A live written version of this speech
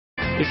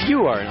If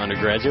you are an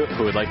undergraduate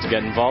who would like to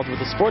get involved with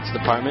the sports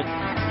department,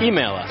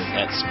 email us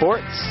at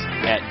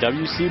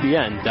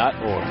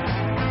sports@wcbn.org.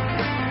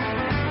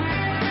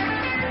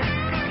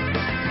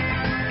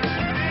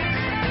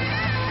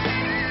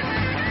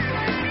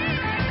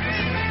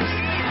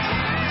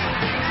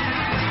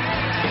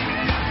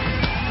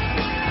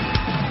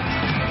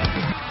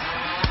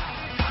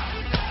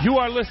 You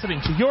are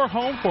listening to your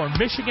home for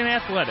Michigan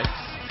Athletics,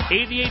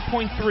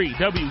 88.3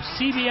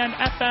 WCBN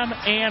FM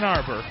Ann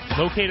Arbor.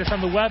 Locate us on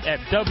the web at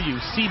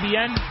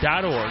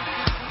WCBN.org.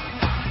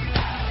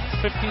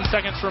 15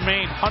 seconds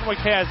remain.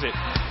 Hunwick has it.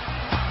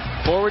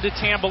 Forward to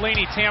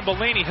Tambellini.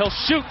 Tambellini, he'll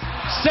shoot.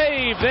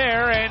 Save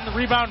there, and the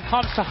rebound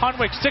comes to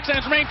Hunwick. 6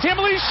 seconds remain.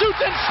 Tambellini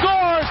shoots and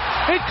scores.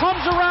 It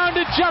comes around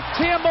to Jeff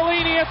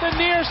Tambellini at the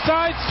near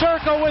side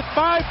circle with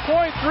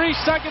 5.3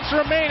 seconds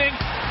remaining.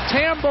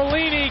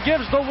 Tambellini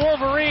gives the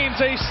Wolverines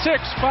a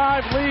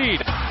 6-5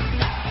 lead.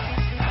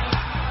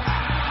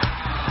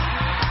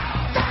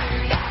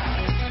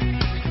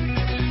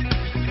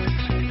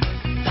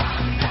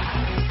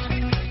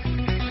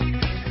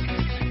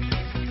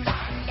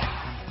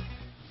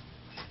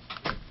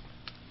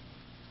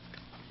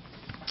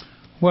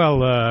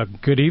 Well,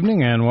 good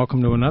evening and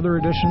welcome to another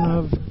edition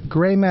of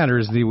Gray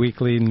Matters, the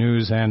weekly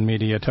news and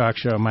media talk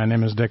show. My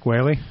name is Dick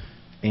Whaley.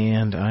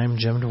 And I'm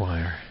Jim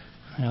Dwyer.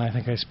 And I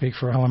think I speak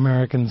for all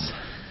Americans.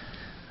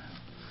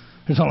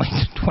 There's only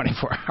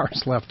 24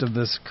 hours left of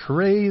this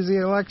crazy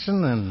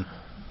election, and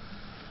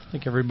I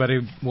think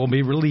everybody will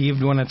be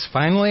relieved when it's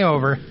finally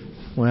over.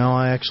 Well,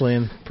 I actually,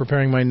 in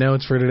preparing my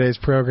notes for today's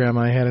program,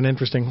 I had an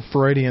interesting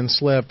Freudian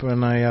slip,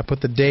 and I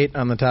put the date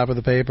on the top of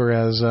the paper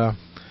as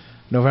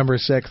November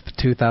 6th,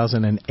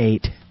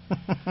 2008. I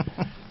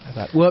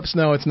thought, whoops,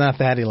 no, it's not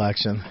that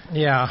election.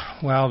 Yeah,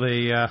 well,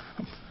 they're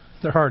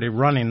already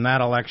running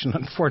that election,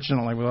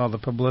 unfortunately, with all the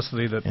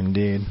publicity that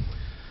Indeed.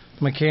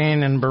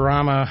 McCain and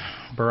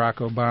Barack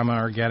Obama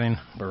are getting.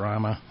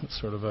 Barama, it's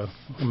sort of a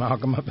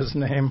amalgam of his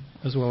name,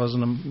 as well as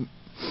a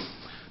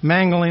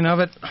mangling of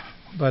it.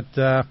 But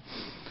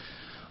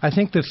I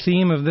think the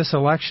theme of this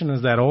election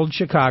is that old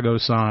Chicago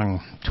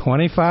song,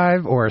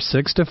 25 or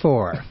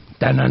 6-4.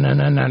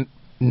 Dun-dun-dun-dun-dun.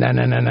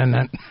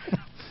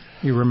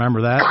 You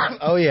remember that?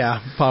 Oh, yeah,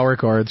 power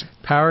chords.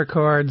 Power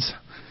chords.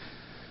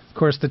 Of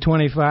course, the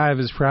 25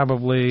 is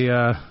probably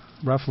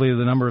roughly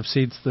the number of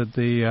seats that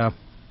the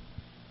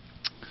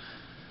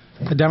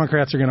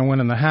Democrats are going to win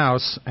in the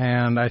House,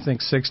 and I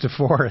think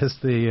 6-4 is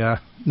the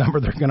number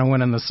they're going to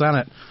win in the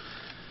Senate.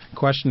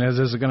 Question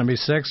is it going to be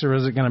 6 or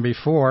is it going to be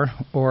 4?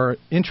 Or,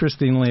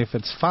 interestingly, if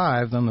it's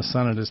 5, then the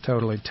Senate is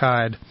totally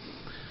tied.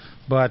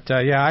 But,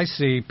 yeah, I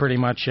see pretty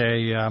much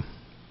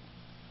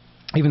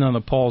even though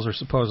the polls are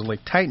supposedly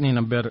tightening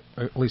a bit,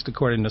 at least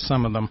according to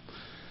some of them,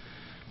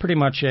 pretty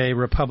much a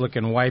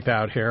Republican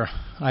wipeout here.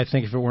 I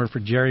think if it weren't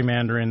for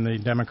gerrymandering, the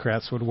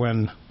Democrats would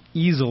win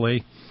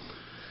easily,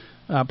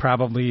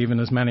 probably even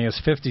as many as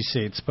 50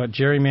 seats. But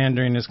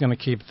gerrymandering is going to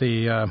keep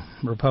the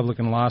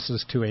Republican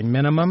losses to a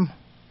minimum.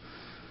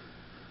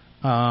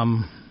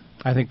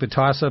 I think the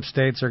toss-up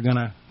states are going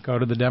to go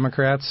to the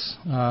Democrats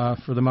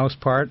for the most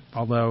part,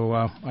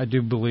 although I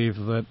do believe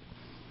that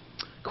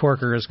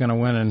Corker is going to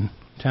win in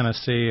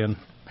Tennessee, and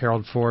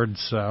Harold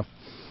Ford's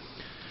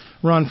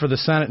run for the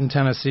Senate in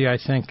Tennessee, I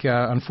think,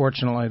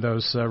 unfortunately,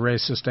 those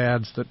racist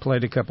ads that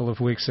played a couple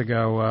of weeks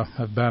ago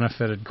have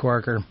benefited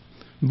Corker.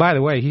 By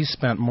the way, he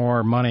spent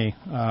more money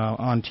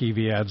on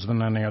TV ads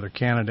than any other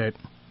candidate,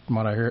 from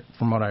what I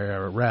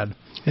read.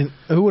 And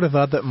who would have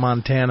thought that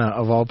Montana,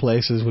 of all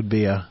places, would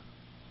be a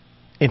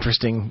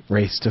interesting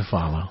race to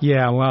follow?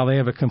 Yeah, well, they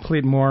have a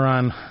complete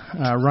moron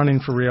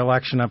running for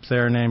re-election up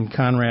there named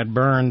Conrad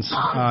Burns.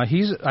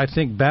 He's, I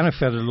think,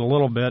 benefited a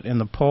little bit in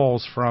the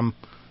polls from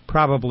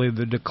probably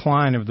the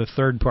decline of the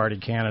third-party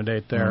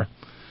candidate there.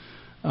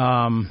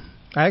 I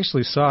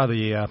actually saw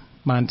the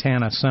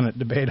Montana Senate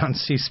debate on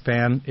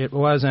C-SPAN. It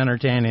was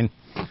entertaining.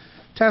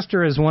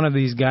 Tester is one of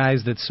these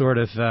guys that sort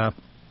of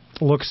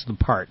looks the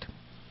part.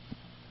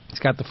 He's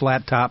got the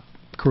flat-top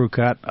crew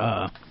cut.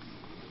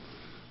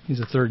 He's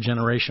a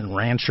third-generation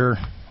rancher.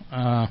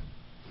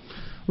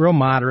 Real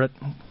moderate,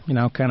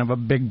 kind of a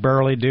big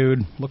burly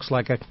dude. Looks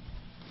like a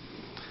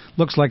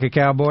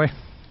cowboy.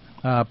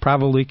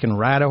 Probably can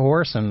ride a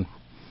horse and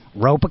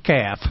rope a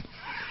calf.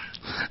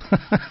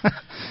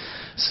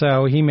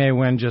 So he may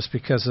win just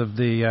because of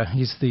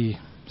he's the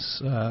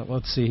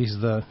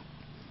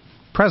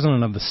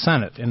president of the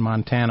Senate in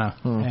Montana.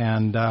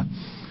 And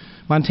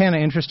Montana,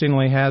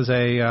 interestingly, has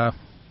a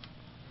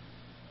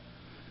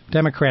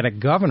Democratic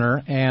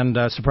governor, and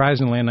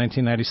surprisingly, in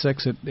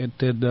 1996, it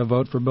did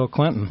vote for Bill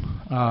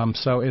Clinton.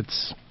 So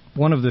it's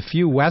one of the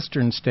few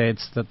western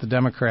states that the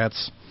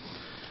Democrats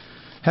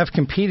have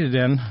competed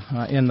in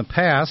the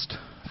past.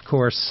 Of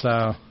course,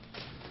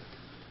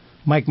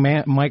 Mike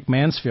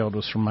Mansfield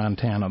was from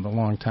Montana, the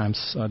longtime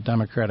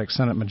Democratic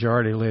Senate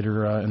Majority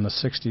Leader in the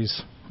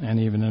 60s and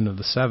even into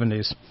the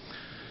 70s.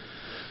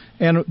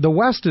 And the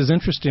West is,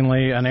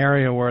 interestingly, an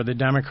area where the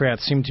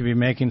Democrats seem to be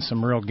making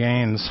some real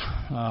gains.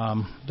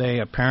 They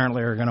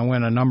apparently are going to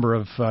win a number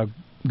of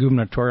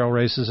gubernatorial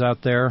races out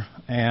there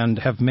and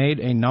have made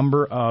a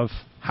number of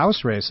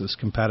House races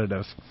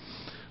competitive.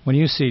 When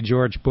you see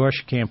George Bush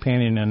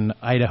campaigning in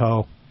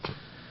Idaho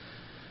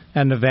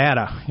and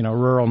Nevada,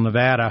 rural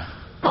Nevada,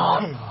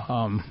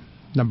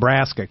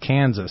 Nebraska,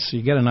 Kansas,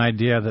 you get an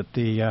idea that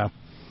the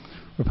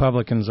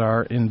Republicans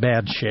are in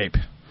bad shape.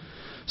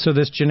 So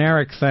this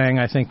generic thing,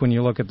 I think when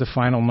you look at the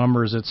final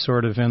numbers, it's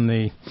sort of in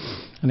the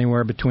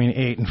anywhere between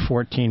 8 and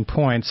 14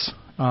 points.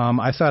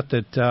 I thought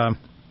that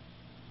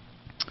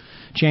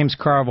James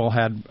Carville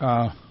had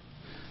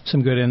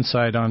some good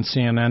insight on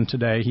CNN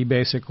today. He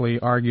basically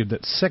argued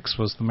that 6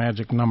 was the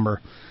magic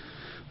number,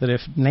 that if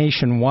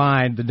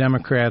nationwide the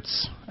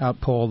Democrats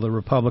outpoll the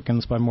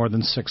Republicans by more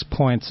than 6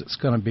 points, it's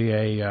going to be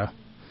a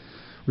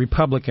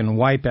Republican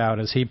wipeout,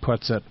 as he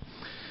puts it.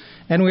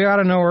 And we ought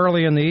to know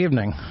early in the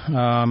evening.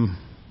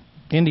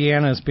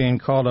 Indiana is being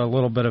called a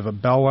little bit of a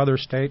bellwether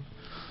state.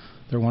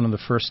 They're one of the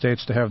first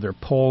states to have their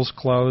polls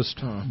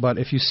closed. But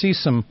if you see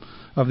some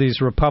of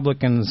these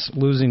Republicans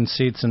losing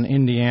seats in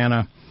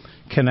Indiana,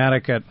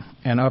 Connecticut,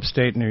 and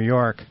upstate New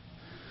York,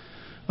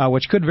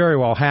 which could very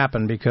well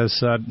happen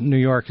because New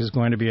York is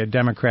going to be a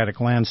Democratic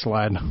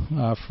landslide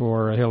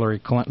for Hillary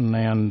Clinton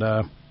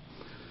and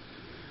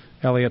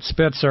Eliot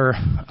Spitzer,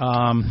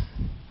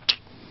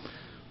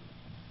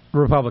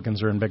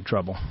 Republicans are in big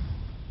trouble.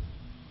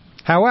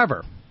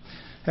 However,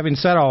 having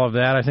said all of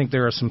that, I think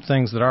there are some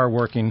things that are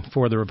working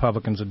for the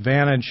Republicans'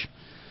 advantage.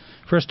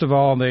 First of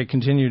all, they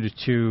continue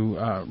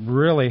to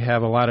really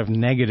have a lot of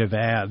negative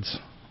ads.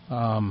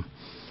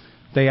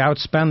 They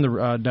outspend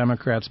the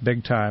Democrats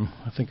big time.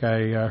 I think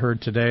I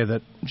heard today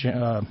that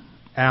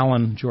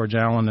George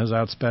Allen has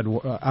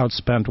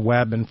outspent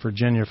Webb in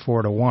Virginia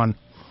 4-1.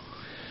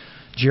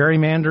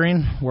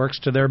 Gerrymandering works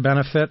to their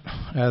benefit,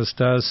 as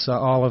does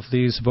all of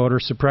these voter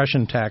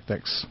suppression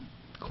tactics,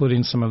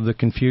 including some of the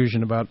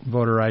confusion about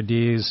voter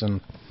IDs and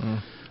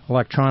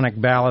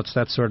electronic ballots,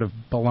 that sort of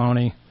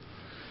baloney.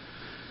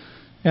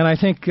 And I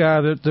think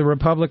that the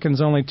Republicans'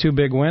 only 2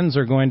 big wins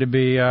are going to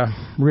be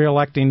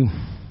re-electing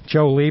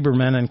Joe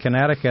Lieberman in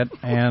Connecticut,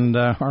 and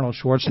Arnold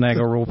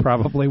Schwarzenegger will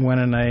probably win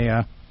in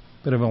a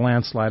bit of a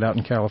landslide out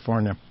in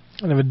California.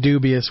 Kind of a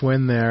dubious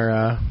win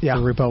there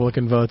for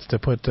Republican votes to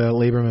put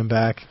Lieberman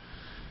back,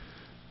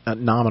 a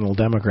nominal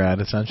Democrat,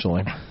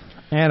 essentially.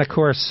 And, of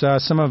course,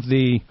 some of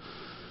the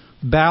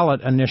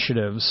ballot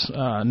initiatives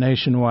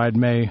nationwide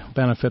may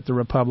benefit the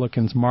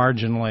Republicans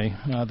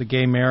marginally. The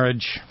gay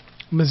marriage.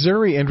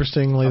 Missouri,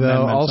 interestingly,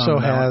 though, also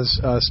has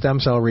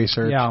stem cell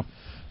research. Yeah.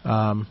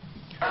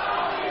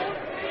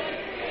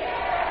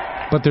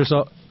 But there's,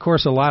 of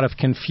course, a lot of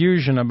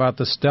confusion about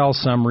the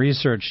STELSUM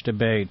research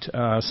debate.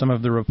 Some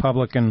of the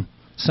Republican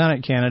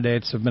Senate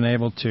candidates have been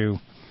able to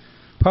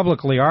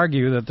publicly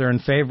argue that they're in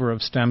favor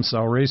of stem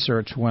cell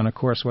research when, of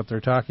course, what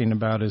they're talking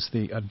about is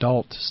the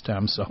adult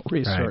stem cell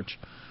research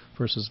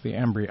versus the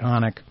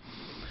embryonic.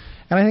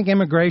 And I think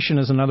immigration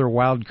is another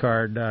wild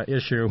card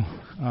issue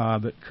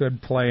that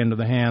could play into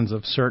the hands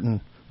of certain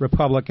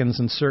Republicans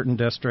in certain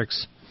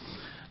districts.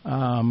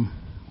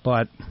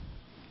 But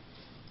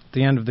at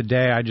the end of the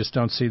day, I just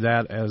don't see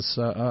that as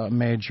a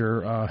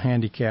major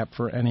handicap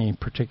for any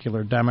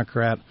particular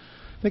Democrat.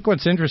 I think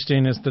what's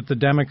interesting is that the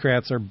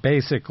Democrats are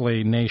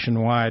basically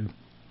nationwide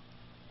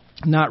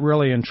not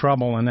really in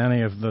trouble in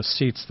any of the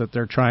seats that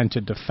they're trying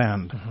to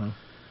defend.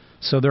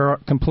 So they're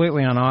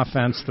completely on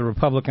offense. The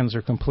Republicans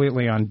are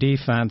completely on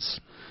defense.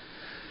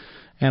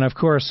 And, of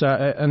course,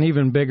 an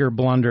even bigger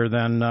blunder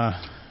than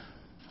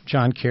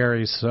John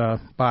Kerry's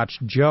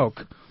botched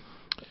joke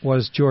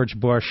was George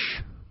Bush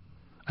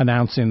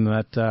announcing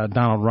that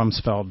Donald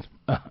Rumsfeld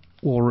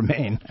will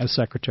remain as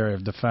Secretary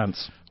of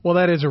Defense. Well,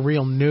 that is a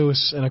real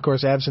noose, and of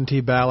course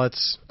absentee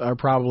ballots are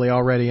probably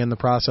already in the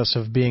process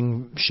of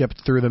being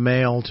shipped through the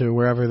mail to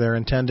wherever they're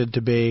intended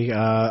to be.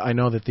 I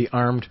know that the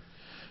armed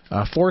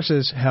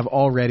forces have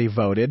already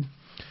voted.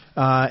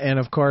 And,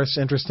 of course,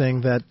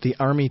 interesting that the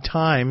Army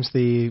Times,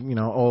 the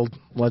old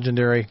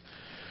legendary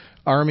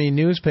Army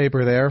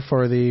newspaper there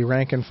for the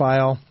rank and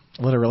file,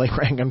 literally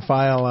rank and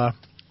file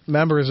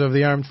members of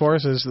the armed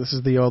forces. This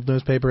is the old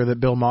newspaper that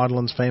Bill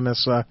Mauldin's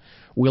famous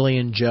Willie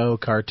and Joe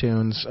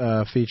cartoons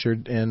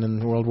featured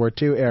in World War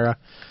II era,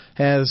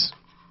 has,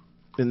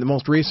 in the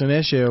most recent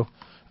issue,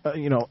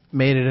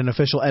 made it an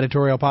official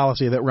editorial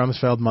policy that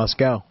Rumsfeld must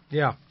go.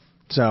 Yeah.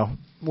 So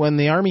when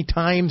the Army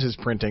Times is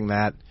printing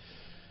that,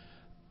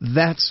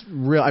 that's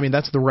real. I mean,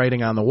 that's the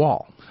writing on the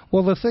wall.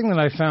 Well, the thing that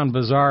I found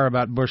bizarre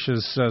about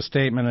Bush's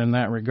statement in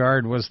that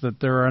regard was that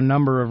there are a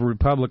number of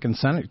Republican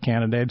Senate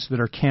candidates that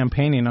are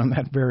campaigning on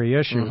that very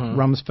issue.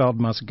 Rumsfeld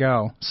must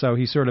go. So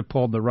he sort of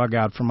pulled the rug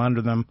out from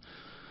under them.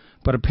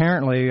 But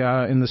apparently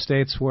in the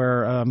states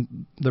where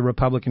the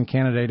Republican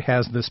candidate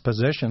has this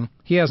position,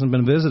 he hasn't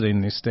been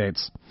visiting these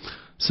states.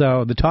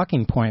 So the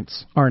talking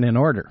points aren't in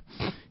order.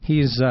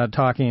 He's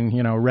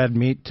talking, red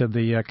meat to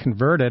the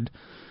converted.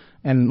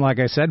 And like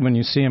I said, when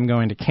you see him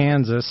going to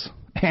Kansas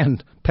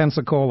and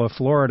Pensacola,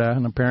 Florida,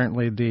 and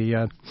apparently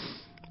the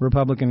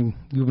Republican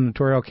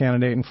gubernatorial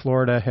candidate in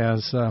Florida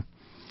has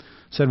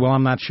said, well,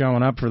 I'm not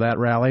showing up for that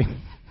rally.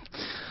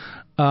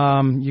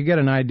 you get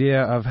an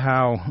idea of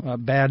how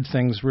bad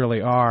things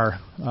really are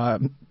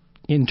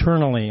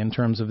internally in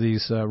terms of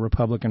these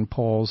Republican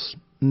polls,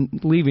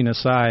 leaving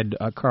aside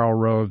Karl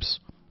Rove's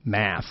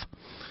math.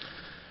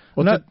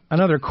 Well,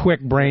 another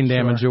quick brain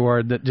damage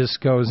award that just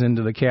goes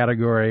into the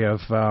category of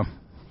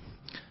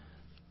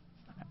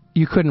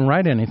you couldn't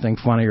write anything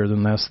funnier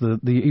than this,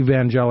 the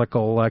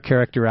evangelical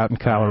character out in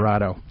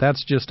Colorado.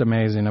 That's just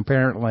amazing.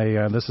 Apparently,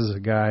 this is a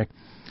guy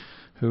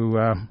who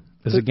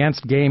is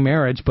against gay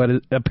marriage, but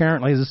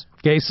apparently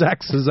gay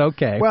sex is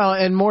okay. Well,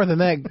 and more than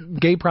that,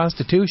 gay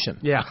prostitution.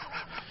 Yeah.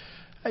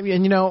 I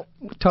mean,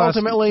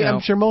 ultimately, I'm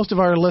sure most of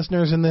our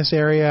listeners in this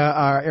area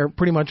are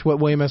pretty much what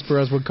William S.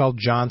 Burroughs would call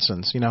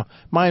Johnsons.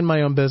 Mind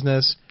my own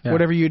business. Yeah.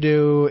 Whatever you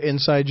do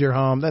inside your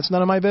home, that's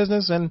none of my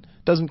business and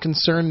doesn't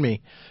concern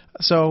me.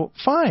 So,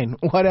 fine,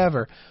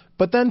 whatever.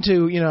 But then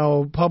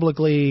to,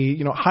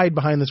 publicly, hide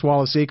behind this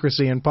wall of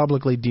secrecy and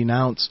publicly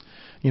denounce,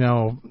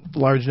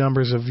 large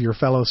numbers of your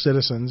fellow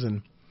citizens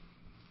and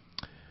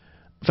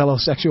fellow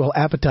sexual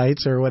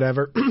appetites or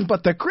whatever.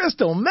 But the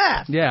crystal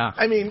meth. Yeah.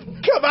 I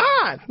mean, come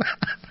on.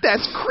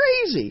 That's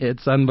crazy.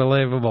 It's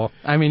unbelievable.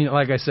 I mean,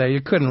 like I say,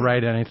 you couldn't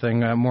write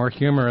anything more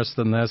humorous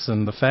than this,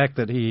 and the fact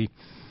that he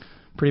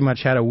pretty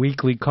much had a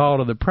weekly call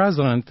to the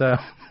president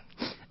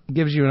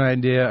gives you an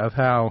idea of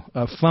how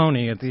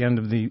phony at the end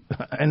of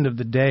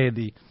the day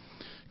the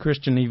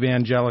Christian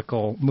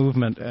evangelical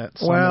movement at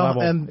some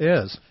level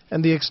is.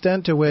 And the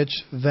extent to which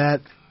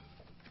that,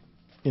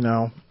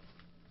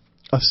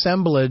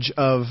 assemblage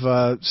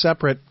of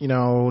separate,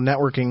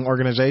 networking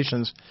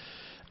organizations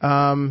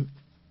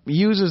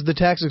uses the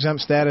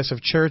tax-exempt status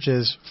of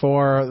churches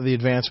for the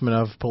advancement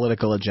of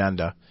political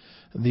agenda.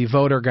 The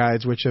voter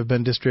guides, which have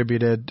been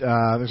distributed,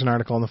 there's an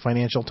article in the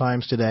Financial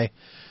Times today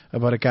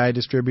about a guy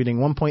distributing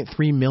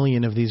 1.3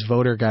 million of these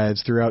voter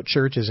guides throughout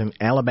churches in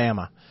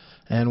Alabama.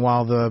 And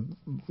while the,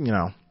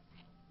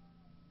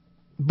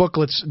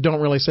 booklets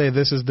don't really say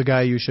this is the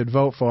guy you should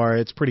vote for,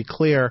 it's pretty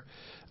clear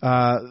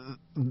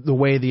the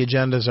way the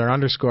agendas are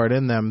underscored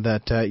in them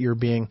that you're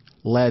being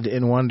led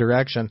in one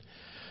direction,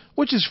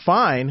 which is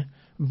fine,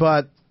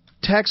 but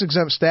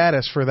tax-exempt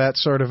status for that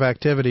sort of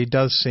activity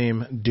does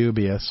seem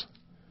dubious.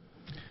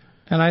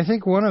 And I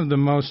think one of the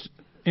most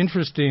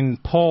interesting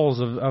polls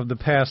of the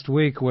past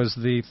week was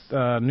the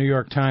New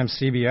York Times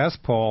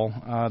CBS poll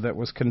that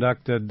was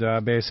conducted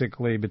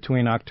basically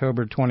between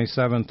October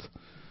 27th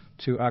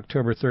to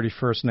October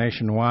 31st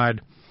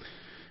nationwide,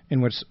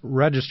 in which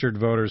registered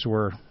voters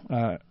were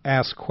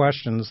asked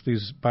questions.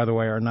 These, by the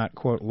way, are not,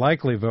 quote,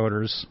 likely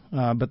voters,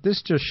 but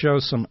this just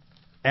shows some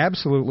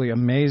absolutely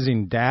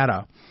amazing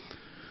data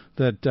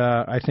that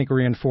I think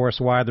reinforce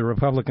why the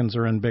Republicans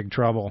are in big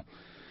trouble.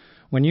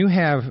 When you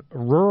have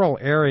rural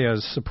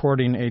areas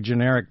supporting a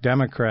generic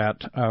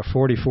Democrat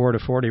 44 to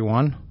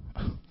 41,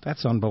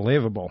 that's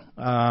unbelievable.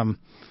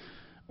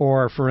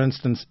 Or, for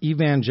instance,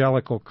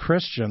 evangelical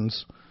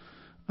Christians,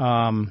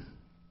 looking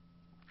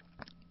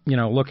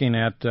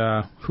at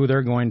who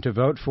they're going to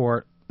vote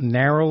for,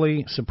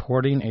 narrowly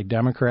supporting a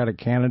Democratic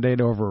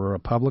candidate over a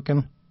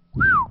Republican.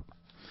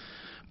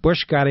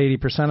 Bush got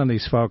 80% of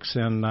these folks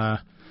in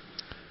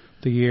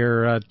the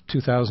year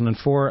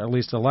 2004, at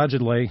least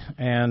allegedly,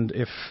 and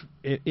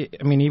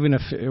even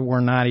if it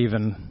were not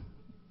even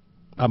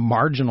a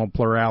marginal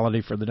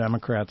plurality for the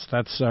Democrats,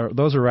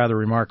 those are rather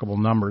remarkable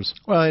numbers.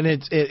 Well, and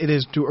it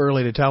is too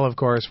early to tell, of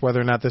course,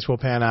 whether or not this will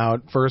pan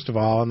out, first of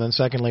all, and then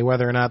secondly,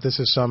 whether or not this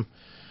is some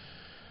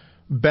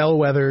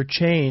bellwether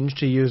change,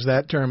 to use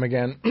that term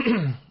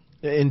again,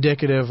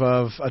 indicative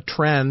of a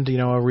trend,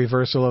 a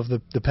reversal of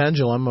the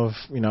pendulum of,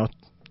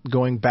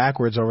 going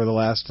backwards over the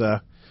last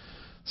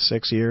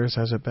 6 years,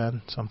 has it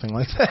been? Something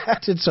like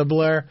that. It's a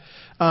blur.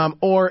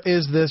 Or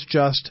is this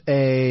just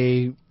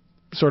a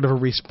sort of a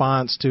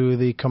response to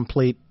the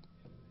complete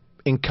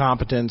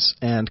incompetence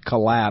and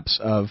collapse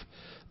of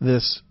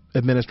this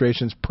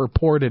administration's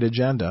purported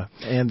agenda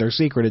and their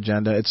secret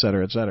agenda, et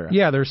cetera, et cetera?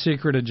 Yeah, their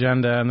secret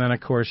agenda, and then,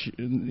 of course,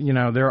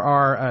 there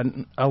are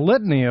a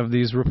litany of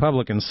these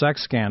Republican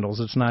sex scandals.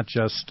 It's not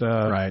just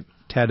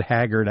Ted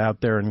Haggard out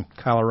there in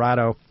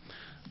Colorado.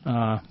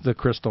 The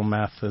crystal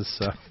meth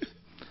is...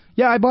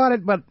 Yeah, I bought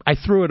it, but I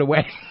threw it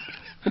away.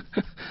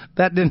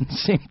 That didn't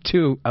seem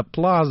too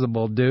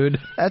plausible, dude.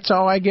 That's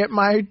how I get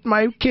my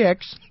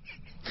kicks.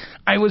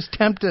 I was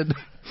tempted.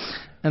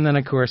 And then,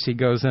 of course, he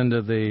goes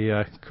into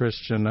the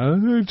Christian,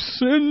 I've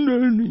sinned,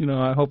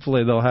 and,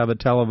 hopefully they'll have a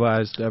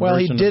televised version. Well,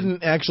 he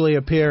didn't actually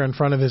appear in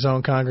front of his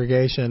own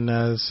congregation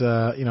as,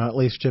 at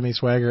least Jimmy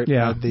Swaggart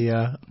had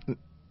the,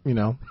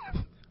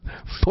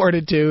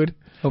 fortitude.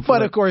 Hopefully.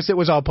 But, of course, it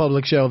was all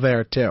public show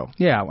there, too.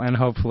 Yeah, and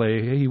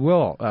hopefully he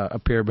will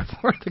appear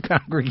before the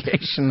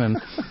congregation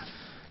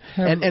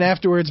and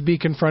afterwards be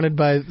confronted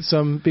by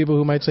some people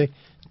who might say,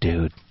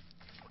 dude,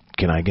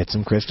 can I get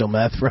some crystal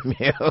meth from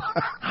you?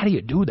 How do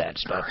you do that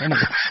stuff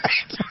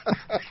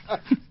anyway?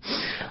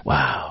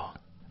 Wow,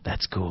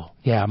 that's cool.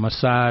 Yeah,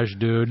 massage,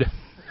 dude.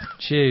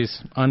 Jeez,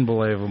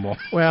 unbelievable.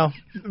 Well,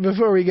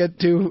 before we get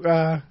too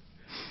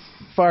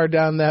far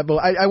down that, but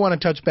I want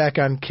to touch back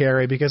on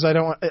Kerry because I'm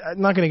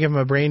not going to give him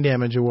a brain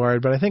damage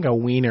award, but I think a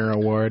wiener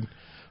award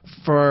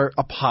for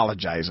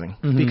apologizing.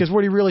 Mm-hmm. Because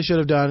what he really should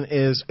have done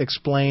is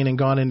explain and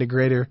gone into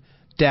greater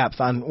depth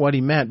on what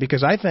he meant.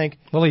 Because I think...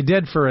 Well, he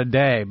did for a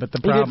day, but the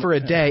problem... He did for a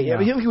day. Yeah.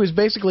 I think he was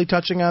basically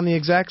touching on the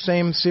exact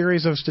same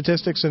series of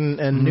statistics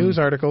and news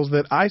articles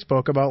that I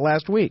spoke about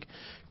last week.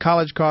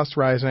 College costs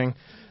rising,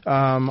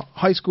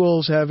 high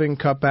schools having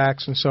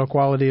cutbacks, and so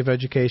quality of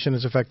education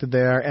is affected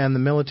there, and the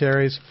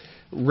military's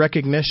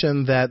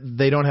recognition that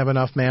they don't have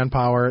enough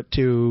manpower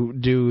to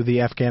do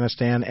the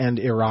Afghanistan and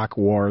Iraq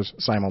wars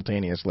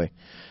simultaneously.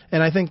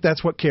 And I think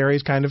that's what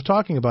Kerry's kind of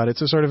talking about.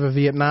 It's a sort of a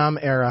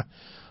Vietnam-era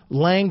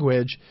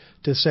language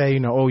to say,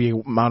 you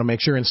want to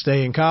make sure and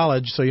stay in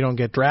college so you don't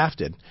get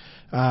drafted.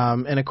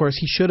 And, of course,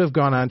 he should have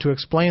gone on to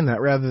explain that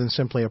rather than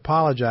simply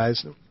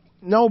apologize.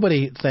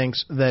 Nobody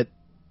thinks that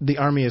the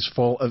Army is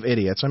full of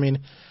idiots. I mean,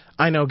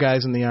 I know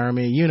guys in the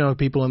Army. You know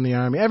people in the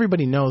Army.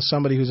 Everybody knows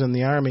somebody who's in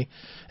the Army.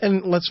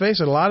 And let's face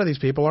it, a lot of these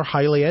people are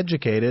highly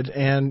educated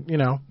and,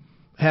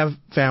 have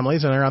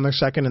families and are on their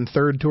second and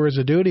third tours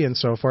of duty and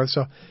so forth.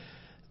 So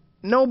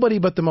nobody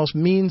but the most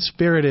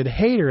mean-spirited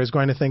hater is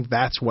going to think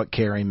that's what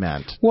Kerry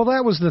meant. Well,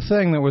 that was the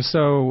thing that was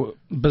so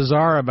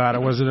bizarre about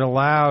it, was it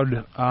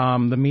allowed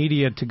the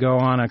media to go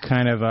on a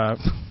kind of a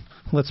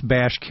let's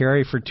bash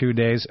Kerry for 2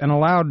 days and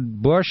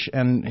allowed Bush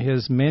and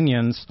his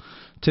minions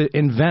to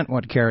invent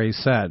what Kerry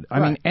said. I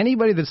mean,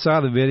 anybody that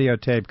saw the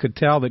videotape could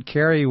tell that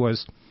Kerry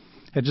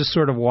had just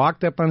sort of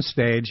walked up on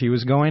stage. He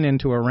was going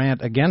into a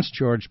rant against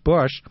George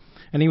Bush,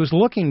 and he was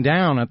looking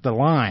down at the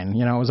line.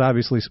 It was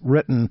obviously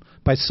written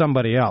by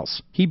somebody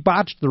else. He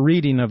botched the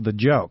reading of the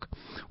joke.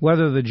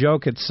 Whether the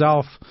joke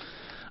itself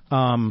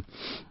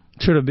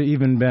should have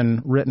even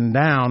been written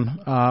down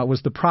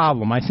was the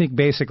problem. I think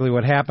basically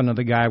what happened to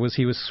the guy was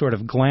he was sort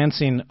of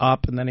glancing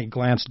up, and then he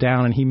glanced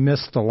down, and he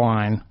missed the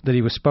line that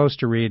he was supposed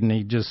to read, and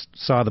he just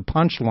saw the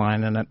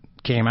punchline, and it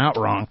came out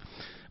wrong.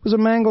 It was a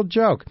mangled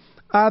joke,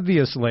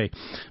 obviously.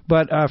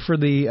 But for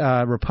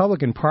the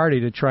Republican Party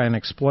to try and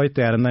exploit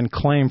that and then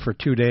claim for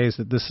 2 days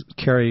that this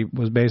Kerry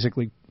was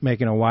basically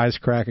making a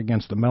wisecrack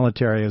against the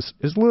military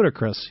is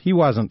ludicrous. He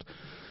wasn't.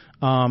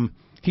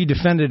 He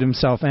defended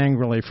himself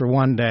angrily for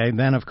 1 day.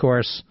 Then, of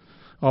course,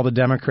 all the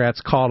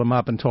Democrats called him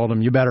up and told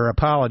him, you better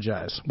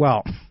apologize.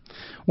 Well,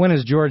 when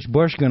is George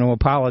Bush going to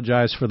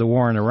apologize for the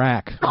war in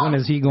Iraq? When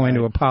is he going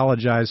to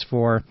apologize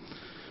for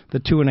the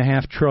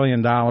 $2.5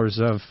 trillion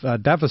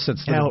of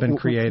deficits that have been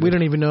created? We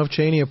don't even know if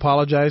Cheney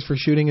apologized for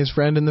shooting his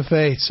friend in the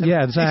face.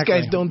 Yeah, exactly.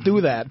 These guys don't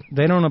do that.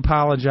 They don't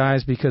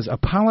apologize because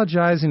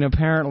apologizing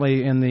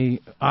apparently in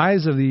the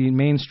eyes of the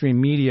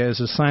mainstream media is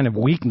a sign of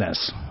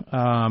weakness.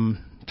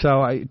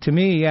 To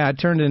me, it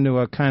turned into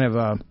a kind of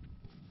a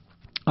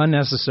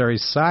unnecessary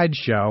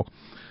sideshow.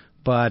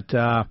 But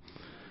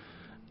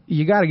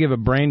you got to give a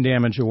brain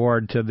damage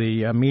award to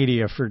the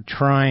media for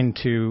trying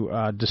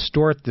to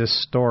distort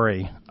this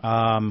story.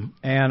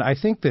 And I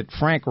think that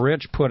Frank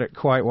Rich put it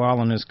quite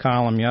well in his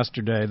column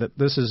yesterday, that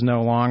this is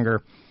no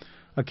longer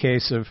a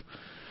case of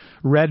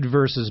red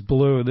versus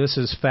blue. This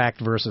is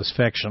fact versus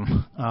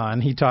fiction.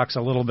 And he talks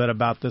a little bit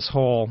about this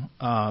whole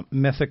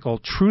mythical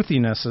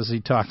truthiness, as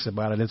he talks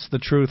about it. It's the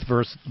truth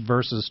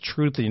versus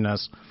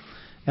truthiness.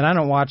 And I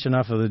don't watch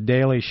enough of The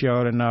Daily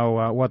Show to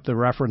know what the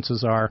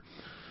references are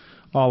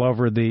all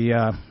over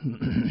the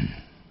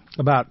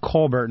about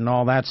Colbert and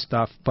all that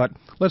stuff. But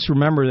let's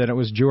remember that it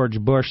was George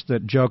Bush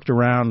that joked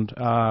around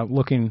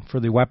looking for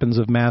the weapons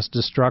of mass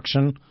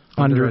destruction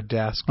under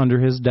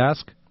his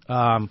desk.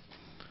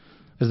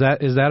 Is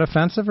that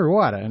offensive or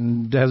what?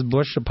 And has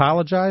Bush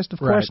apologized? Of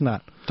course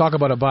not. Talk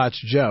about a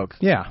botched joke.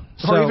 Yeah.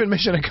 Or even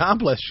mission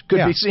accomplished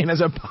could be seen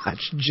as a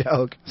botched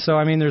joke. So,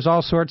 I mean, there's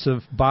all sorts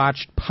of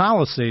botched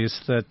policies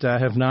that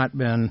have not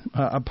been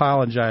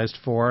apologized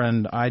for,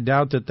 and I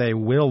doubt that they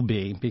will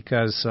be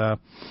because,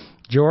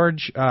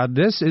 George,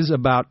 this is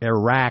about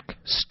Iraq,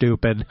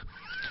 stupid.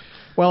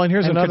 Well, and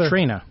here's another...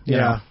 Katrina.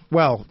 Yeah,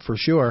 well, for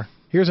sure.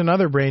 Here's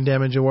another brain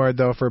damage award,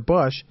 though, for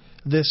Bush.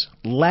 This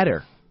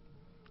letter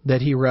that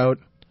he wrote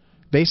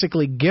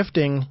basically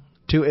gifting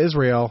to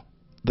Israel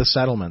the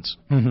settlements.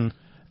 Mm-hmm.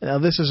 Now,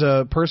 this is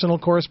a personal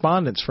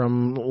correspondence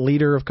from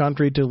leader of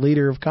country to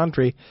leader of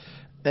country,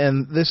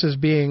 and this is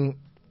being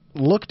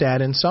looked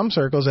at in some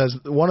circles as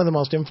one of the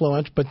most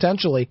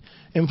potentially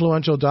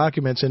influential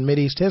documents in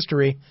Mideast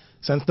history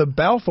since the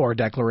Balfour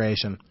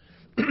Declaration.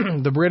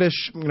 The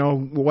British,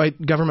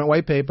 government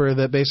white paper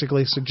that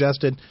basically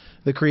suggested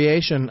the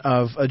creation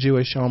of a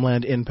Jewish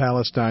homeland in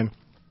Palestine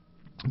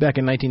back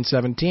in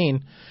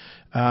 1917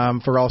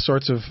 for all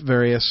sorts of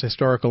various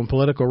historical and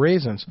political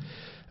reasons.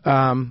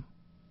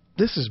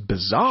 This is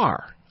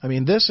bizarre. I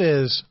mean, this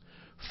is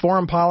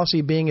foreign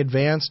policy being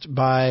advanced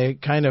by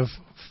kind of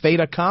fait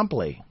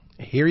accompli.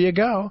 Here you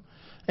go.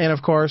 And,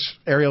 of course,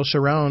 Ariel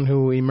Sharon,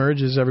 who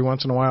emerges every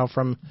once in a while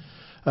from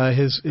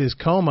his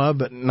coma,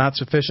 but not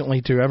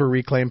sufficiently to ever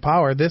reclaim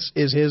power, this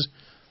is his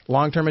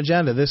long-term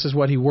agenda. This is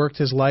what he worked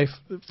his life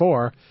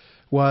for,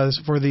 was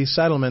for these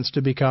settlements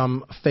to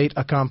become fait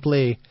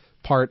accompli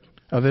part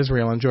of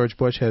Israel. And George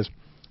Bush has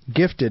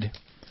gifted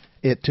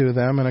it to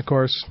them. And, of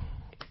course,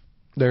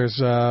 there's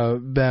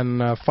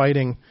been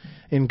fighting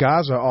in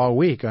Gaza all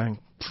week.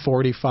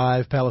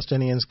 45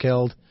 Palestinians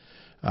killed.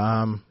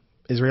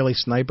 Israeli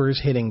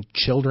snipers hitting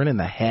children in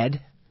the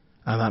head.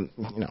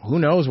 Who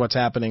knows what's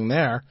happening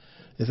there?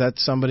 Is that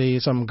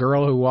some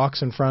girl who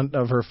walks in front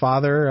of her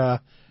father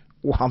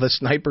while the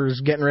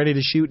sniper's getting ready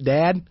to shoot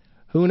dad?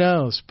 Who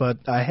knows? But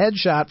a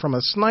headshot from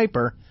a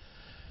sniper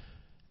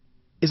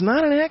is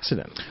not an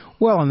accident.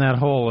 Well, and that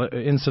whole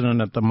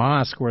incident at the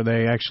mosque where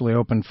they actually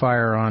opened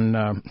fire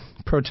on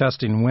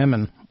protesting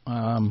women,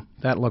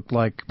 that looked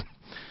like,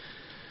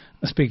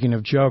 speaking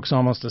of jokes,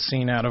 almost a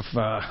scene out of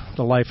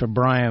The Life of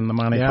Brian, the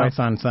Monty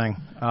Python thing.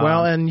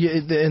 Well, and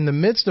in the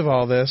midst of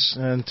all this,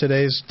 in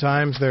today's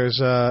Times, there's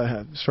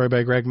a story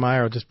by Greg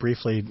Meyer. I'll just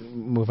briefly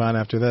move on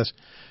after this.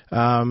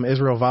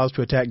 Israel vows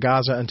to attack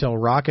Gaza until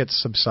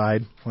rockets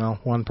subside. Well,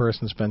 one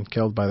person's been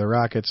killed by the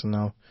rockets, and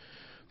now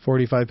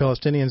 45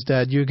 Palestinians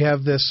dead. You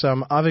have this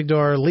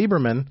Avigdor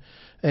Lieberman,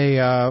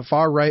 a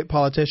far-right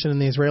politician in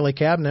the Israeli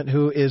cabinet,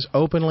 who is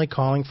openly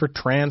calling for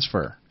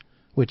transfer,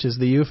 which is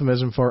the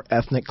euphemism for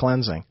ethnic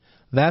cleansing.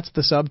 That's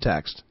the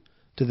subtext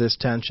to this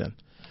tension.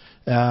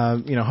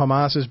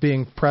 Hamas is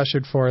being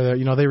pressured for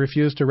they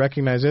refuse to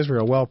recognize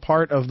Israel. Well,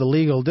 part of the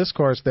legal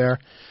discourse there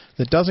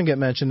that doesn't get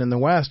mentioned in the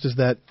West is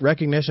that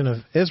recognition of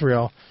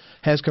Israel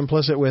has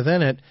complicit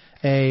within it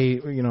a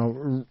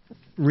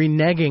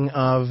reneging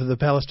of the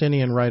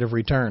Palestinian right of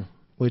return,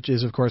 which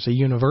is, of course, a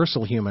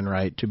universal human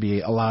right to be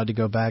allowed to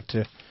go back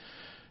to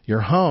your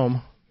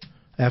home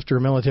after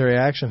military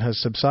action has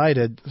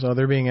subsided. So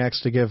they're being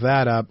asked to give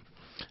that up.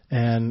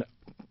 And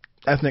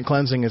ethnic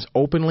cleansing is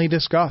openly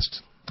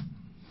discussed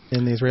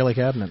in the Israeli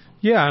cabinet.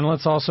 Yeah, and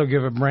let's also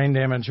give a brain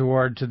damage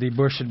award to the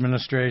Bush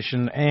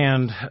administration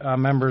and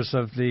members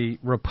of the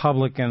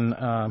Republican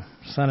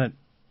Senate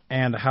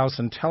and House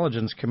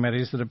Intelligence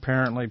Committees that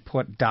apparently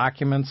put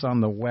documents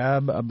on the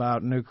web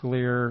about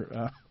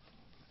nuclear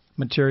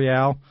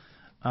material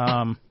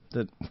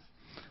that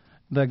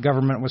the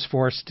government was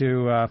forced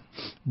to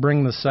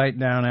bring the site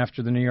down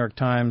after the New York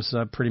Times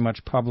pretty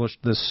much published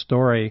this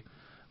story.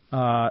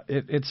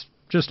 It's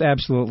just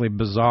absolutely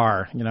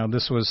bizarre.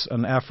 This was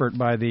an effort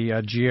by the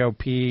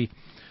GOP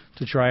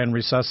to try and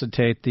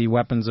resuscitate the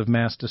weapons of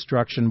mass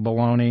destruction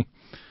baloney.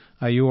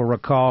 You will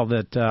recall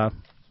that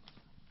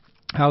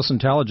House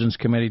Intelligence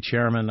Committee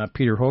Chairman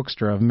Peter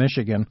Hoekstra of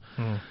Michigan,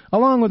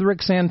 along with Rick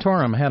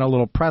Santorum, had a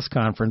little press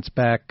conference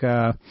back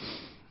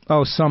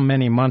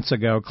many months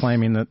ago,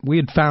 claiming that we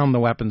had found the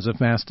weapons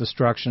of mass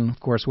destruction. Of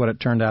course, what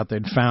it turned out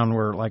they'd found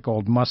were like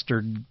old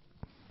mustard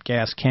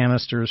gas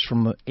canisters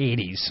from the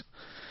 80s.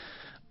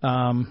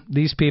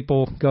 These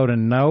people go to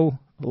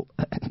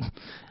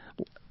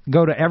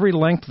every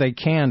length they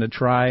can to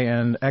try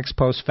and ex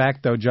post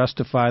facto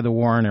justify the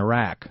war in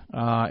Iraq.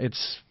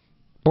 It's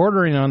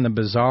bordering on the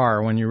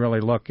bizarre when you really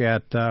look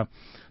at the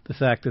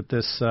fact that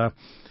this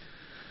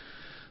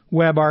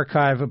web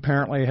archive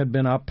apparently had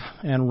been up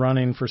and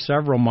running for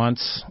several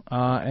months,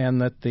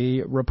 and that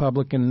the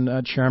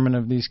Republican chairman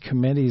of these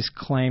committees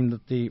claimed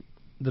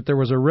that there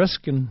was a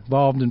risk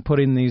involved in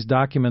putting these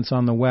documents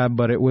on the web,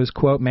 but it was,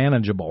 quote,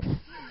 manageable.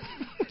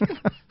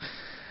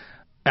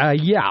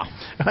 Yeah.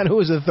 On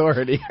whose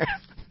authority?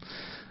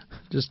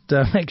 Just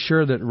make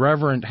sure that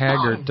Reverend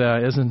Haggart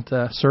isn't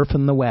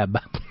surfing the web.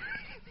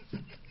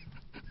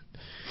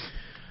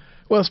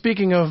 Well,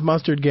 speaking of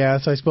mustard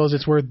gas, I suppose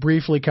it's worth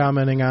briefly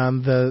commenting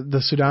on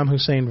the Saddam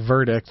Hussein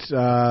verdict.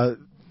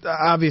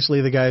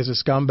 Obviously, the guy's a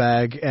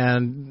scumbag,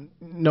 and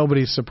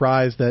nobody's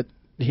surprised that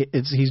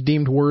he's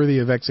deemed worthy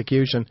of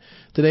execution.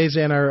 Today's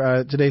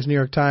New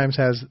York Times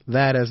has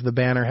that as the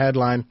banner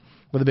headline,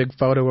 with a big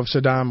photo of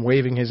Saddam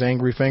waving his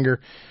angry finger,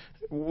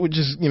 which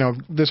is,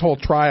 this whole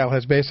trial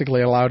has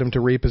basically allowed him to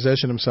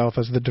reposition himself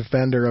as the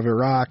defender of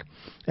Iraq.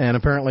 And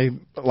apparently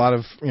a lot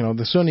of,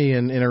 the Sunni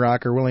in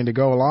Iraq are willing to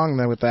go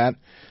along with that,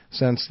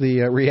 since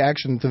the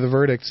reaction to the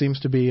verdict seems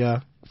to be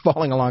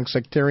falling along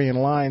sectarian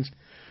lines.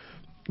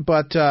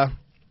 But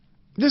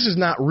this is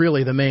not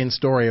really the main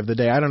story of the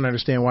day. I don't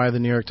understand why the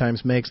New York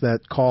Times makes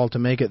that call to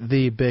make it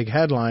the big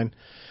headline.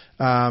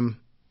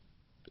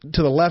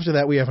 To the left of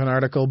that, we have an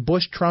article,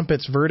 Bush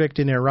trumpets verdict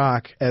in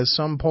Iraq as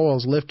some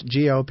polls lift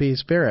GOP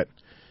spirit.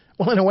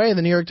 Well, in a way,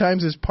 the New York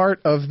Times is part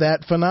of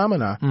that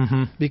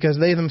phenomena, because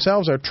they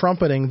themselves are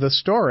trumpeting the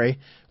story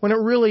when it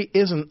really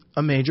isn't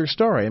a major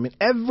story. I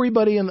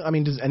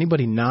mean, does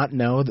anybody not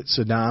know that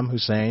Saddam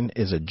Hussein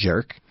is a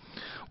jerk?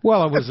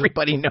 Well, it was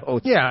everybody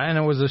knows. Yeah, and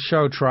it was a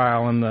show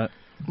trial in the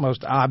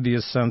most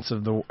obvious sense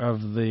of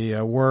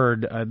the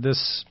word.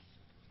 This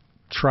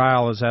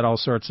trial has had all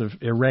sorts of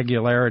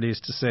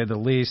irregularities, to say the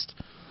least.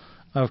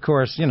 Of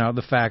course,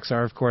 the facts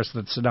are, of course,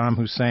 that Saddam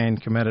Hussein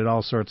committed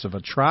all sorts of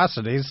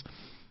atrocities.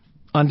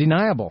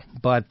 Undeniable.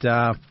 But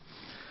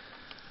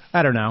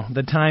I don't know.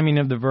 The timing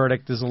of the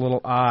verdict is a little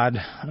odd.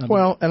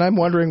 Well, and I'm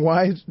wondering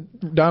why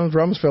Donald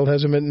Rumsfeld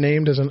hasn't been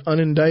named as an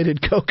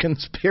unindicted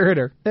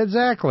co-conspirator.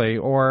 Exactly,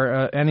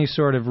 or any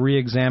sort of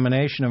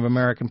re-examination of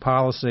American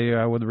policy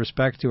with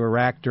respect to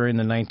Iraq during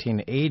the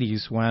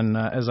 1980s when,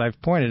 as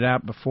I've pointed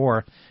out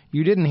before,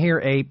 you didn't hear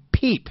a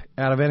peep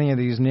out of any of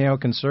these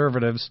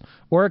neoconservatives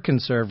or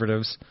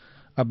conservatives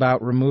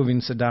about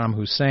removing Saddam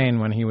Hussein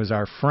when he was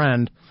our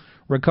friend.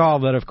 Recall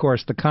that, of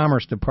course, the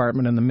Commerce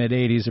Department in the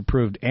mid-'80s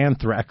approved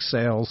anthrax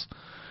sales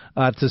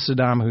to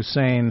Saddam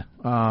Hussein.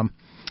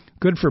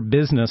 Good for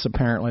business,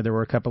 apparently. There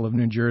were a couple of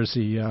New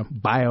Jersey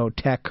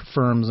biotech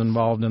firms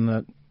involved in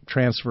the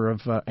transfer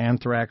of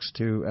anthrax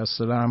to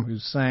Saddam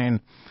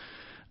Hussein.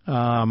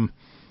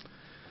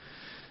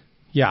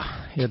 Yeah,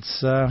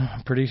 it's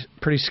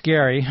pretty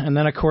scary. And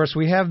then, of course,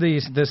 we have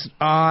this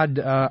odd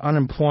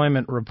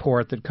unemployment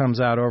report that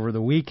comes out over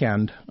the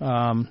weekend.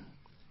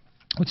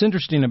 What's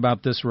interesting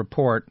about this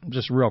report,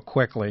 just real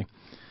quickly,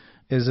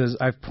 is as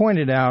I've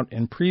pointed out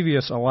in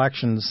previous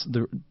elections,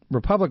 the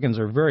Republicans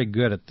are very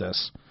good at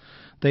this.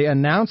 They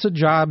announce a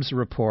jobs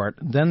report,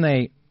 then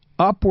they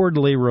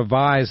upwardly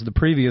revise the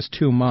previous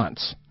 2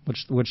 months,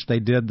 which they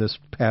did this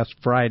past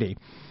Friday.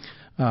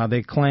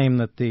 They claim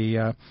that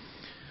the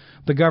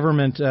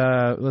government,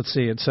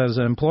 it says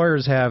that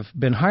employers have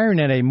been hiring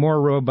at a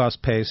more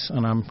robust pace,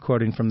 and I'm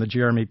quoting from the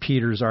Jeremy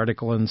Peters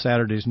article in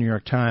Saturday's New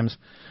York Times,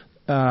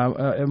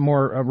 a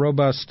more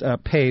robust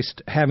pace,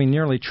 having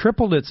nearly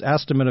tripled its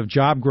estimate of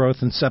job growth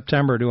in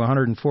September to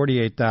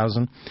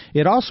 148,000.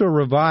 It also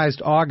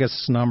revised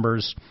August's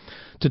numbers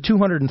to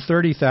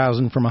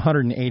 230,000 from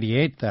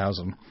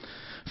 188,000.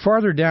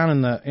 Farther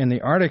down in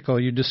the article,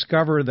 you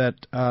discover that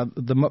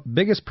the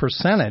biggest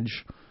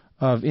percentage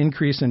of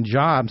increase in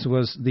jobs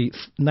was the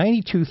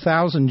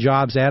 92,000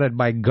 jobs added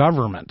by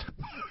government.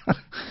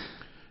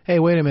 Hey,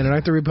 wait a minute.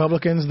 Aren't the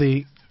Republicans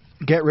the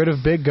get rid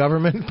of big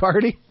government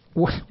party?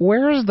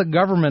 Where is the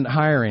government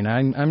hiring?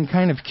 I'm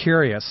kind of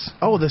curious.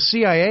 Oh, the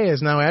CIA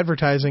is now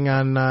advertising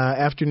on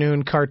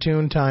afternoon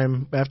cartoon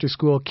time,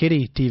 after-school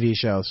kiddie TV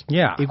shows.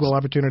 Yeah. Equal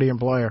opportunity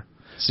employer,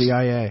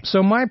 CIA.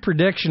 So my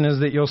prediction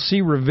is that you'll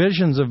see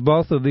revisions of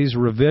both of these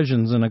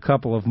revisions in a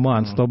couple of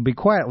months. They'll be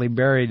quietly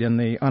buried in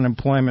the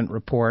unemployment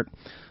report.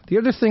 The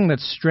other thing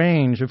that's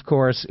strange, of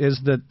course, is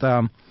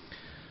that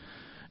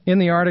in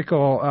the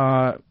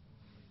article,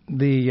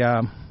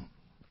 the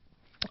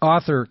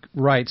author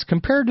writes,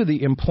 compared to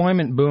the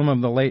employment boom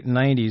of the late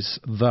 90s,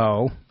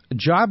 though,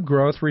 job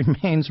growth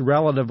remains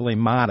relatively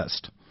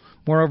modest.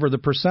 Moreover, the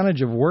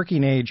percentage of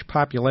working-age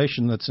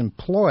population that's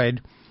employed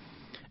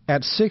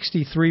at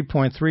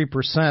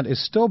 63.3%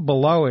 is still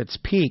below its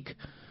peak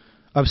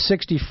of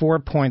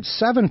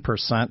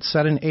 64.7%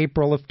 set in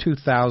April of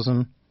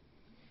 2000.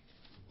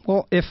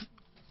 Well, if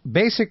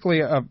basically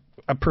a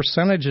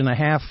percentage and a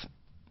half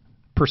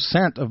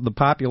percent of the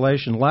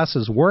population less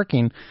is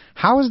working,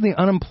 how has the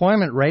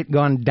unemployment rate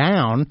gone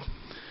down?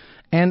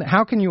 And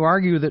how can you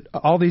argue that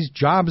all these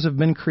jobs have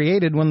been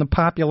created when the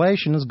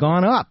population has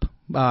gone up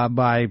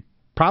by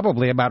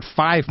probably about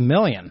 5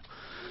 million?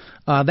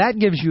 That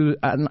gives you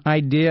an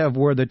idea of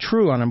where the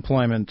true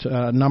unemployment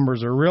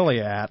numbers are really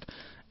at,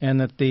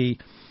 and that the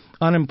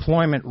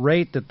unemployment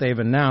rate that they've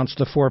announced,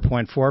 the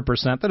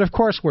 4.4%, that of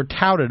course were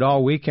touted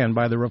all weekend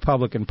by the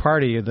Republican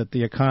Party that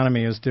the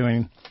economy is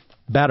doing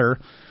better,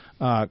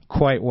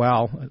 quite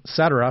well,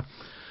 etc.,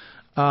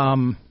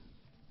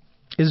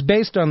 is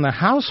based on the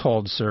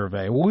household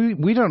survey.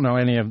 We don't know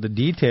any of the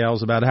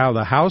details about how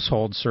the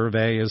household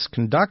survey is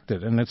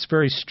conducted, and it's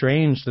very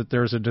strange that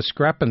there's a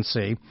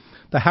discrepancy.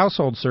 The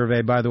household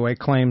survey, by the way,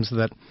 claims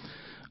that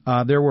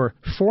there were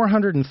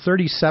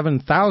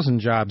 437,000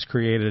 jobs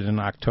created in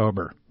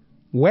October.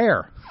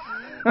 Where?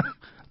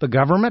 The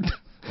government?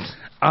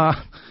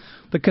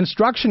 The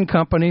construction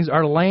companies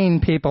are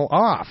laying people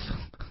off.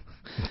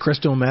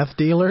 Crystal meth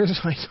dealers?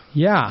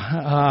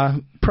 Yeah.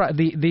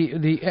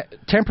 The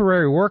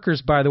temporary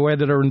workers, by the way,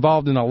 that are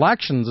involved in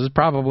elections is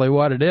probably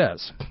what it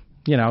is.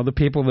 You know, the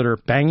people that are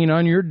banging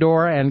on your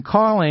door and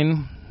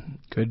calling.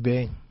 Could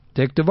be.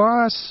 Dick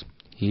DeVos,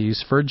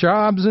 he's for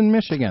jobs in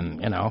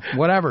Michigan,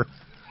 whatever.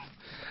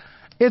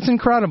 It's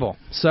incredible.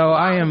 So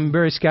I am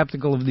very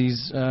skeptical of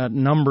these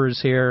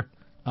numbers here.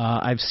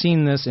 I've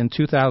seen this in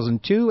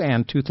 2002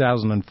 and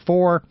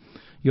 2004.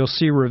 You'll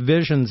see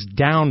revisions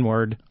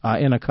downward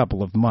in a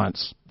couple of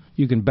months.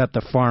 You can bet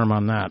the farm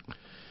on that.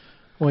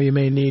 Well, you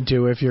may need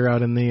to if you're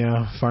out in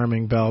the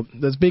farming belt.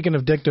 Speaking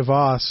of Dick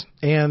DeVos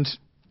and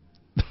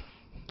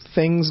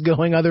things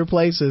going other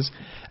places,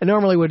 I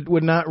normally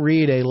would not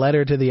read a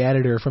letter to the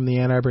editor from the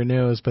Ann Arbor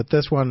News, but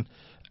this one,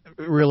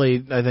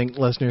 really, I think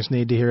listeners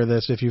need to hear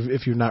this if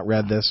you've not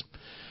read this.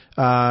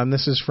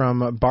 This is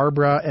from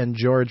Barbara and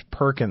George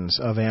Perkins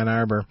of Ann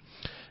Arbor,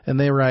 and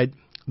they write,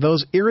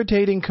 "Those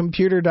irritating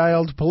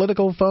computer-dialed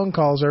political phone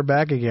calls are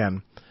back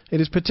again.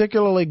 It is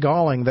particularly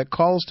galling that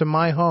calls to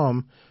my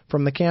home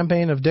from the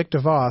campaign of Dick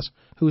DeVos,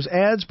 whose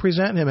ads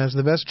present him as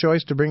the best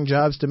choice to bring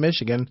jobs to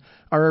Michigan,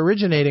 are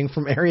originating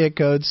from area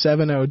code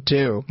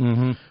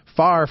 702,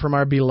 far from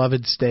our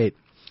beloved state.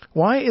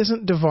 Why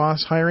isn't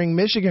DeVos hiring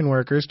Michigan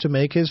workers to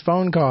make his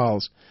phone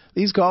calls?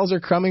 These calls are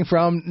coming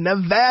from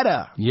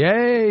Nevada.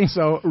 Yay!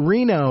 So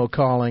Reno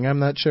calling. I'm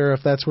not sure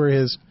if that's where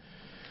his,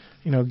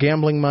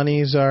 gambling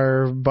monies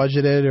are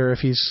budgeted or if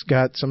he's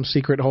got some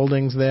secret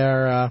holdings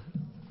there.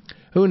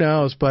 Who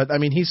knows? But,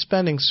 he's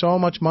spending so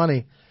much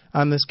money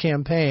on this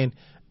campaign.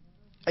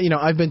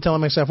 I've been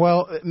telling myself,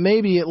 well,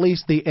 maybe at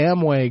least the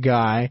Amway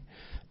guy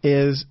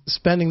is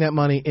spending that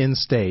money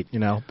in-state,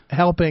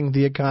 helping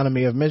the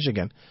economy of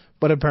Michigan.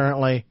 But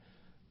apparently,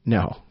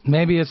 no.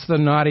 Maybe it's the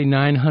naughty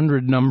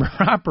 900 number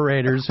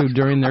operators who,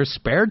 during their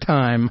spare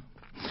time,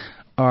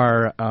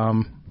 are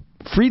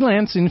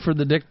freelancing for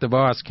the Dick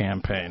DeVos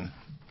campaign.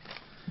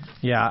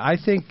 Yeah, I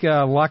think,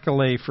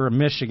 luckily for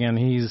Michigan,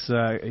 he's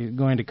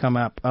going to come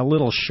up a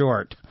little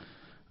short.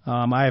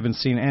 I haven't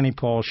seen any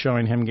polls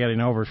showing him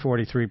getting over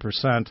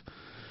 43%.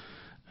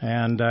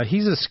 And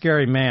he's a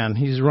scary man.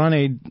 He's run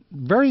a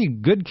very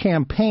good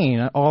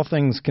campaign, all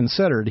things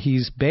considered.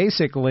 He's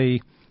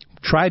basically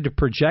tried to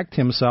project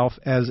himself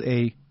as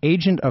a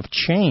agent of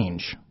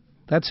change.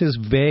 That's his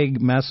vague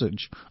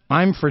message.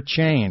 I'm for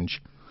change.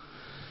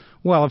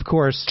 Well, of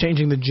course,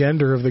 changing the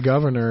gender of the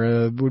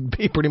governor would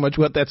be pretty much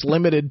what that's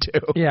limited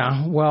to.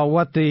 Yeah, well,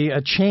 what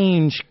the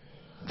change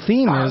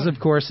theme is, of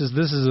course, is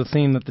this is a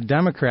theme that the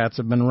Democrats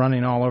have been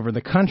running all over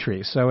the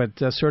country. So it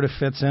sort of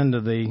fits into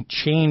the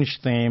change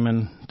theme,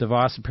 and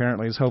DeVos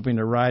apparently is hoping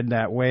to ride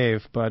that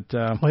wave. But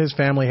his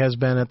family has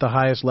been at the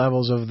highest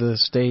levels of the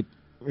state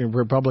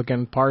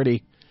Republican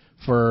Party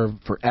for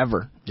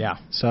forever. Yeah.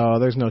 So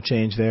there's no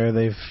change there.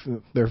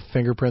 Their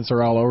fingerprints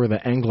are all over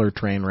the Engler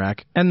train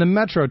wreck. And the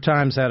Metro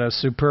Times had a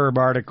superb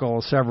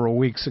article several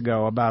weeks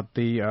ago about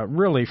the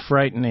really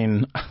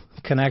frightening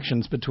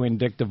connections between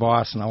Dick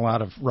DeVos and a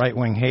lot of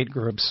right-wing hate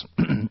groups,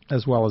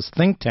 as well as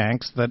think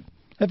tanks that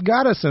have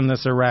got us in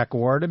this Iraq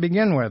war to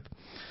begin with.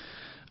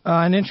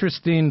 An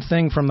interesting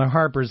thing from the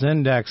Harper's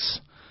Index.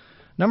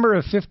 Number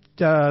of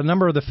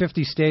the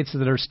 50 states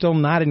that are still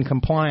not in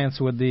compliance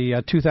with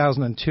the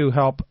 2002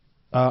 Help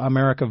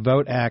America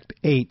Vote Act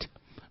 8,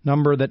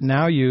 number that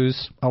now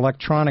use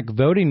electronic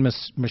voting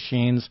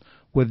machines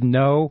with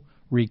no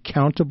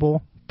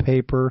recountable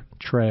paper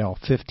trail,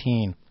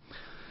 15.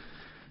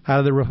 How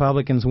did the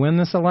Republicans win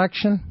this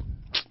election?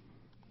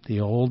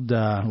 The old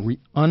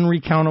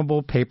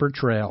unrecountable paper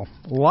trail.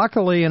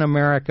 Luckily in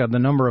America, the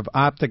number of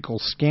optical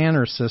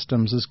scanner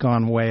systems has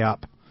gone way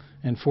up.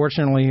 And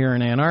fortunately here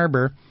in Ann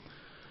Arbor,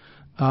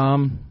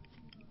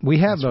 we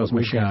have those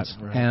machines.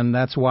 Right. And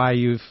that's why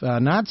you've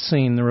not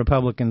seen the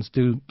Republicans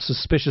do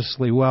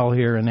suspiciously well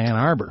here in Ann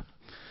Arbor.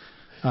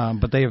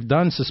 But they have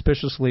done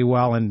suspiciously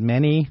well in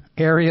many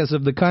areas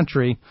of the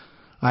country.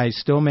 I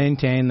still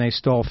maintain they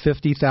stole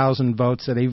 50,000 votes at a